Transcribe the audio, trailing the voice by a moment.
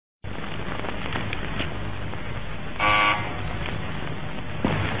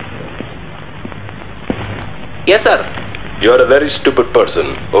Yes, sir. You're a very stupid person,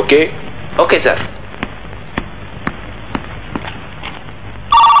 okay? Okay, sir.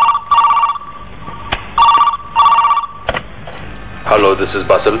 Hello, this is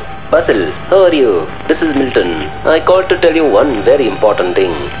Basil. Basil, how are you? This is Milton. I called to tell you one very important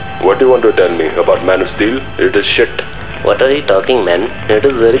thing. What do you want to tell me about Man of Steel? It is shit. What are you talking, man? It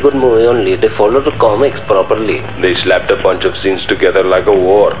is a very good movie only. They followed the comics properly. They slapped a bunch of scenes together like a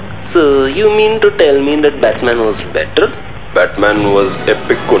war. So, you mean to tell me that Batman was better? Batman was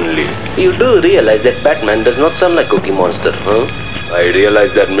epic only. You do realize that Batman does not sound like Cookie Monster, huh? I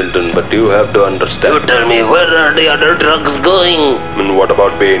realize that, Milton, but you have to understand. You tell me, where are the other drugs going? And what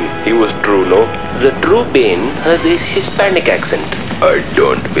about Bane? He was true, no? The true Bane has a Hispanic accent. I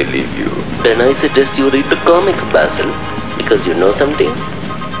don't believe you. Then I suggest you read the comics, Basil, because you know something.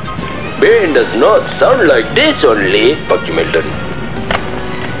 Bane does not sound like this only. Fuck you, Milton.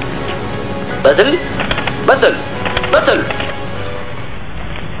 Basil? Basil? Basil!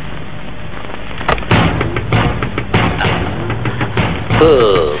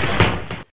 Oh.